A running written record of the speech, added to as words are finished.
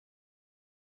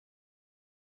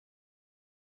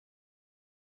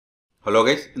Hello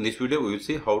guys, in this video we will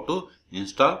see how to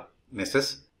install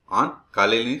nessus on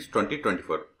Kali Linux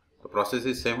 2024. The process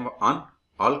is same on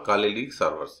all Kali Linux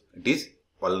servers. It is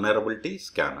vulnerability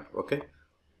scanner. Okay,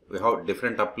 we have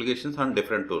different applications and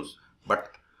different tools,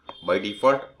 but by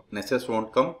default nessus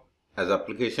won't come as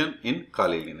application in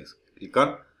Kali Linux. Click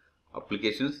on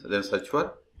applications, then search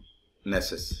for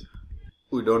nessus.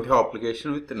 We don't have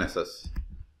application with nessus.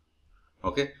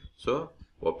 Okay, so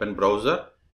open browser.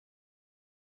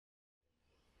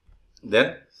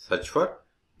 Then search for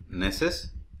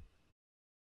nessus.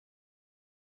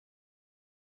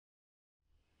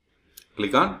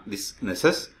 Click on this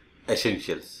nessus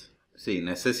essentials. See,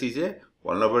 nessus is a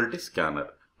vulnerability scanner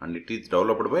and it is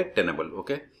developed by Tenable.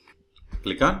 Okay,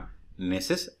 click on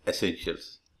nessus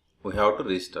essentials. We have to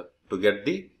register to get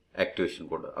the activation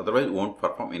code, otherwise won't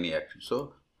perform any action.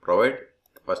 So provide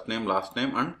first name, last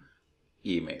name and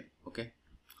email. Okay,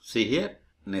 see here,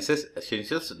 nessus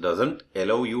essentials doesn't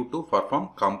allow you to perform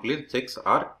compliance checks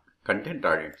or content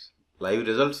audits. Live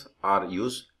results are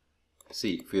used.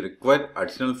 See, if you require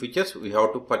additional features, we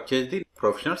have to purchase the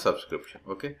professional subscription.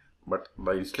 Okay, but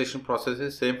the installation process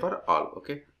is same for all.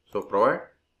 Okay, so provide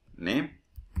name,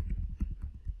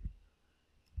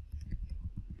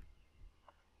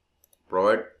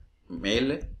 provide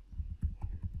mail,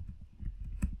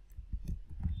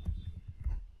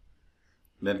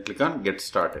 then click on get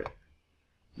started.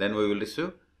 Then we will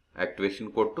receive activation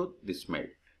code to this mail.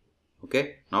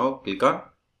 Okay, now click on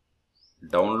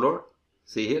download.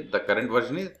 See here, the current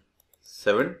version is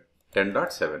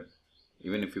 7.10.7.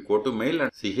 Even if you go to mail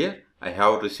and see here, I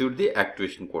have received the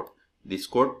activation code. This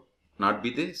code not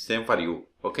be the same for you.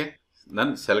 Okay,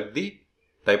 then select the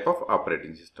type of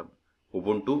operating system,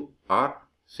 Ubuntu, or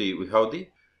see we have the,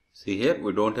 see here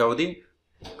we don't have the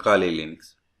Kali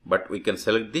Linux, but we can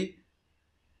select the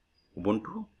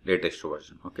Ubuntu latest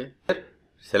version. Okay,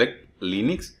 select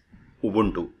Linux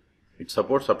Ubuntu. It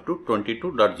supports up to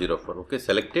 22.04. Okay,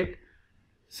 select it.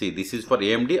 See, this is for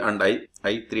AMD and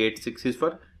i386 is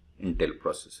for Intel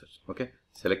processors. Okay,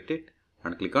 select it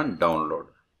and click on download.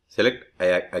 Select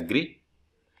I agree.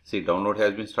 See, download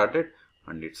has been started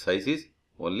and its size is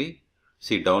only,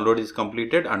 see, download is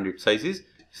completed and its size is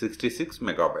 66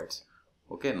 megabytes.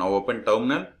 Okay, now open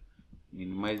terminal,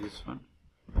 minimize this one.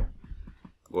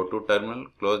 Go to terminal,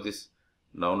 close this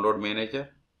download manager,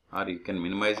 or you can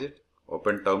minimize it.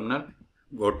 Open terminal,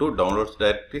 go to downloads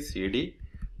directory, cd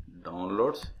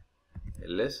downloads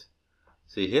ls.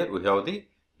 See here we have the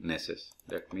nessus.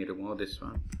 Let me remove this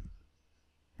one.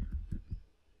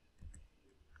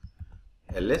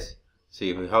 ls.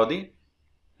 See, we have the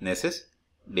nessus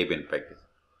debian package.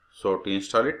 So to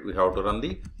install it, we have to run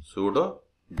the sudo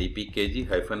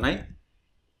dpkg-i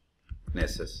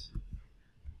nessus.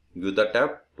 Give the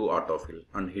tab to autofill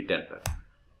and hit enter.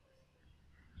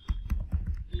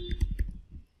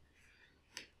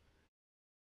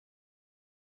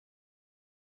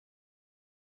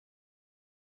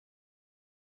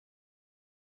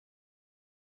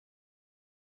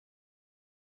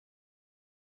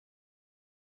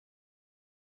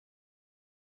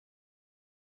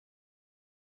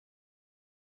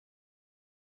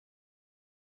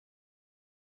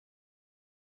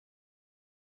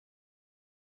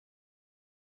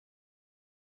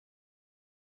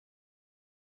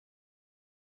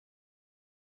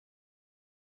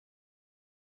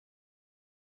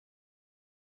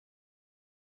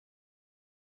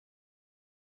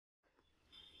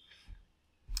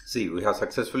 See, we have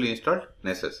successfully installed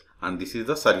nessus and this is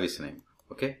the service name.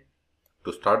 Okay,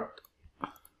 to start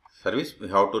service we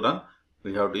have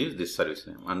to use this service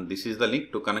name and this is the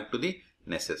link to connect to the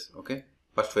nessus. Okay,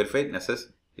 first verify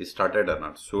nessus is started or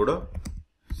not. Sudo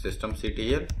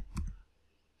systemctl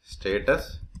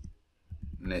status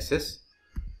nessus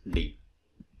d.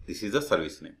 This is the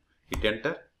service name. Hit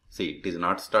enter. See, it is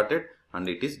not started and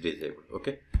it is disabled.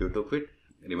 Okay, you took it.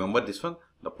 Remember this one,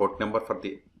 the port number for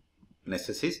the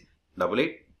nessus is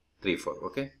 8834.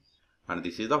 Okay, and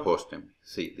this is the host name.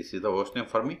 See, this is the host name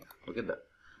for me. Okay,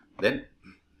 then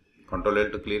Ctrl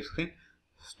L to clear screen.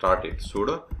 Start it.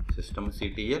 Sudo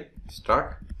systemctl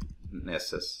start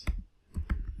nessus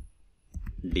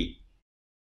d.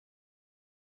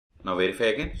 Now verify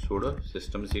again. Sudo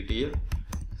systemctl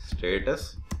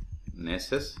status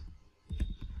nessus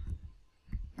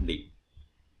d.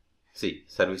 See,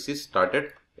 service is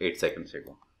started 8 seconds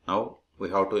ago. Now we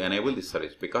have to enable this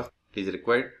service because it is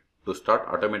required to start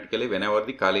automatically whenever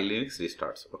the Kali Linux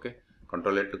restarts. Okay,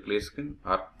 Ctrl L to clear screen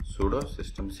or sudo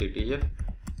systemctl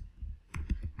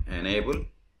enable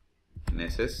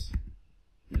nessus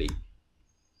d.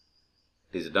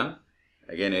 It is done.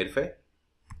 Again verify.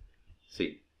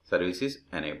 See, service is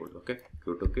enabled. Okay,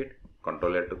 Q2 kit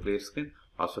Control L to clear screen.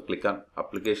 Also click on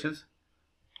applications,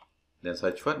 then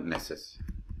search for nessus.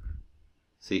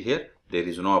 See here, there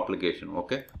is no application.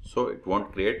 Okay, so it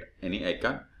won't create any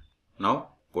icon. Now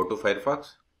go to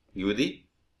Firefox, give the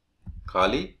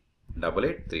Kali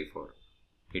 8834,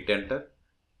 hit enter.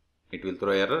 It will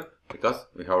throw error because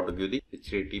we have to give the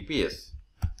HTTPS.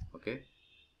 Okay,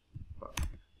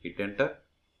 hit enter.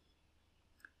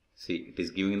 See, it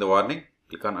is giving the warning.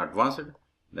 Click on advanced,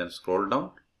 then scroll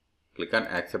down, click on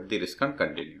accept the risk and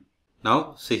continue.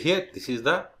 Now see here, this is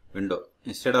the window.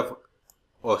 Instead of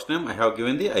hostname, I have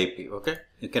given the IP. Okay,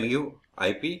 you can give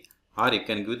IP, or you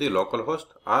can give the local host,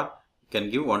 or you can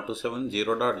give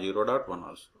 127.0.0.1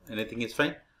 also. Anything is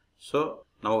fine. So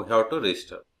now we have to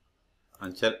register.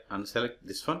 Unselect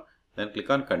this one, then click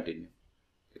on continue.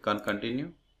 Click on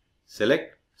continue.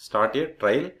 Select start a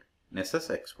trial nessus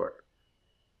expert.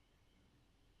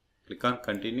 Click on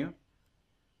continue.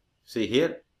 See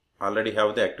here, already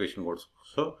have the activation codes,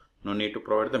 so no need to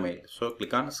provide the mail. So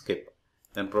click on skip,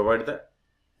 then provide the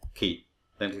key,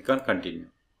 then click on continue.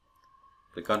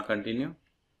 Click on continue.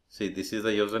 See, this is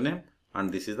the username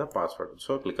and this is the password.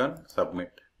 So click on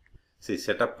submit. See,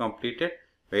 setup completed.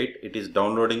 Wait, it is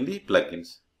downloading the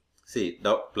plugins. See,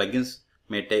 the plugins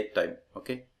may take time.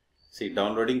 Okay. See,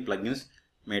 downloading plugins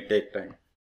may take time.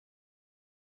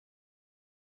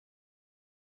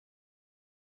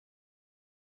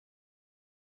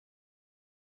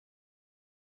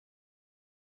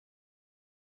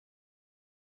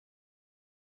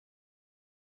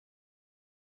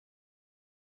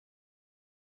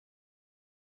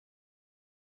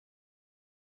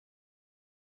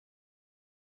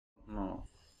 No.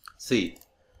 See,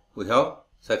 we have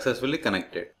successfully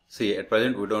connected. See, at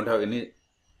present we don't have any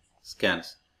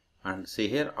scans. And see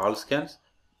here, all scans,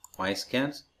 my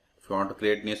scans. If you want to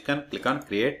create new scan, click on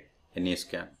create a new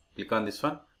scan. Click on this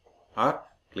one or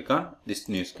click on this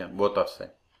new scan. Both are same.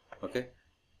 Okay.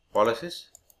 Policies.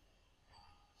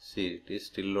 See, it is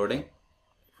still loading.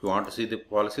 If you want to see the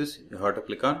policies, you have to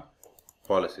click on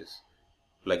policies.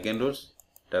 Plugin rules,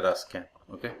 Terra scan.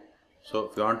 Okay. So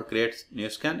if you want to create new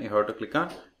scan, you have to click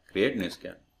on create new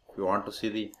scan. If you want to see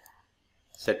the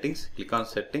settings, click on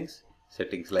settings.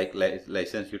 Settings like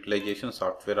license utilization,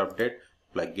 software update,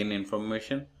 plugin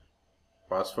information,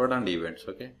 password and events.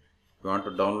 Okay. If you want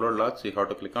to download logs, you have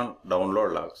to click on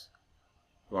download logs.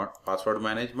 If you want password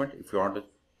management, if you want to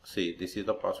see, this is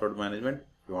the password management.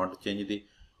 If you want to change the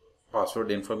password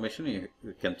information, you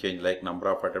can change like number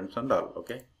of attempts and all.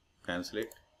 Okay. Cancel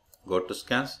it. Go to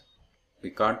scans.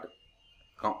 We can't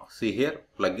see here,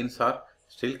 plugins are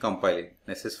still compiling.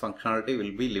 Nessus functionality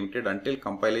will be limited until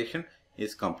compilation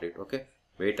is complete. Okay,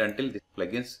 wait until the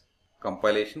plugins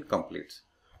compilation completes.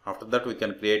 After that, we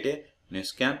can create a new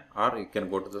scan, or you can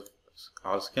go to the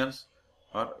all scans,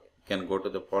 or you can go to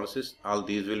the policies. All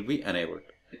these will be enabled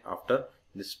after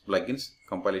this plugins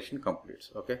compilation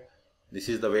completes. Okay, this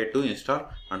is the way to install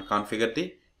and configure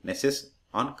the Nessus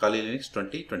on Kali Linux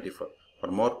 2024. For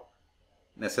more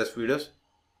Nessus videos,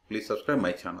 please subscribe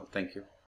my channel. Thank you.